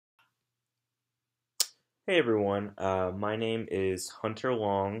Hey everyone, my name is Hunter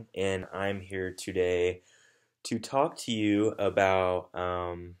Long, and I'm here today to talk to you about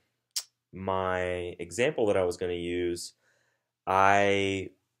my example that I was going to use. I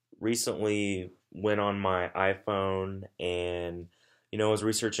recently went on my iPhone and, was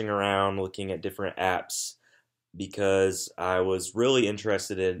researching around looking at different apps because I was really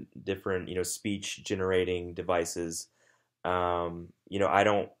interested in different, speech generating devices. I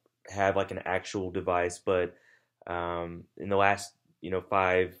don't have like an actual device, but in the last,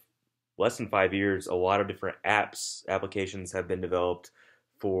 less than 5 years, a lot of different applications have been developed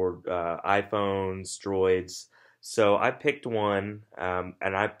for iPhones, Droids. So I picked one, and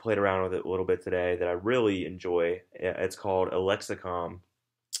I played around with it a little bit today that I really enjoy. It's called Alexacom,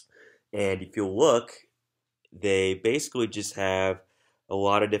 and if you look, they basically just have a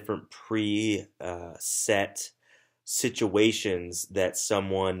lot of different set situations that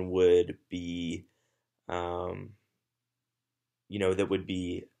someone would be, um, that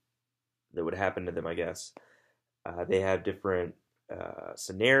would happen to them, I guess. They have different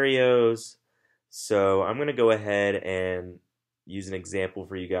scenarios. So I'm going to go ahead and use an example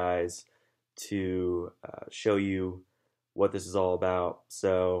for you guys to show you what this is all about.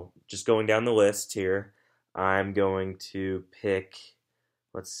 So just going down the list here, I'm going to pick,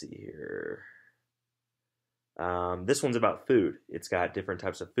 let's see here. This one's about food. It's got different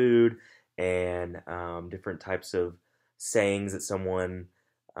types of food and different types of sayings that someone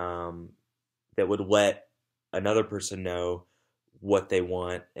um, that would let another person know what they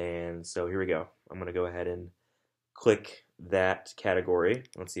want. And so here we go. I'm going to go ahead and click that category.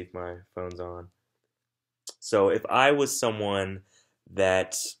 Let's see if my phone's on. So if I was someone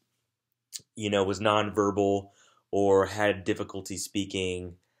that, was nonverbal or had difficulty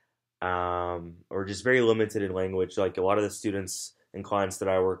speaking, or just very limited in language. Like a lot of the students and clients that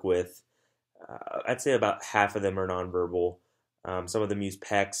I work with, I'd say about half of them are nonverbal. Some of them use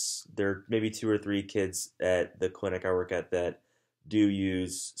PECs. There are maybe two or three kids at the clinic I work at that do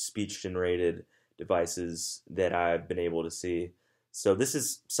use speech generated devices that I've been able to see. So this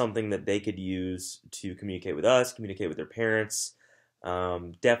is something that they could use to communicate with us, communicate with their parents.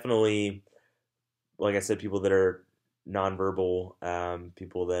 Definitely, like I said, people that are nonverbal,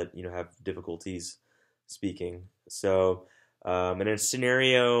 people that have difficulties speaking. So, in a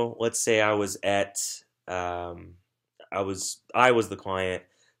scenario, let's say um, I was the client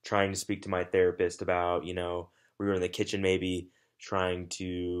trying to speak to my therapist about, we were in the kitchen maybe I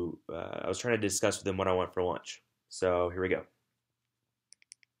was trying to discuss with him what I want for lunch. So here we go.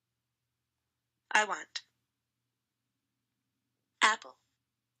 I want apple,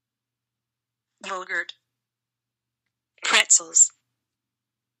 yogurt, pretzels.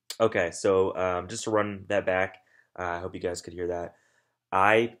 Okay, so just to run that back, I hope you guys could hear that.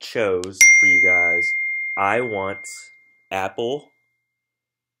 I chose for you guys. I want apple,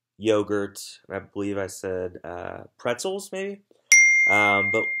 yogurt, and I believe I said pretzels, maybe.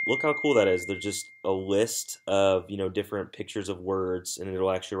 But look how cool that is. They're just a list of different pictures of words, and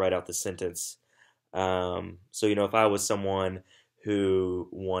it'll actually write out the sentence. So if I was someone who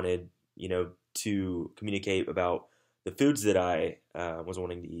wanted to communicate about the foods that I was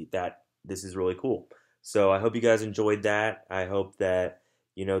wanting to eat, that this is really cool. So I hope you guys enjoyed that. I hope that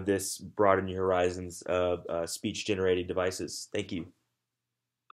this broadened your horizons of speech generating devices. Thank you.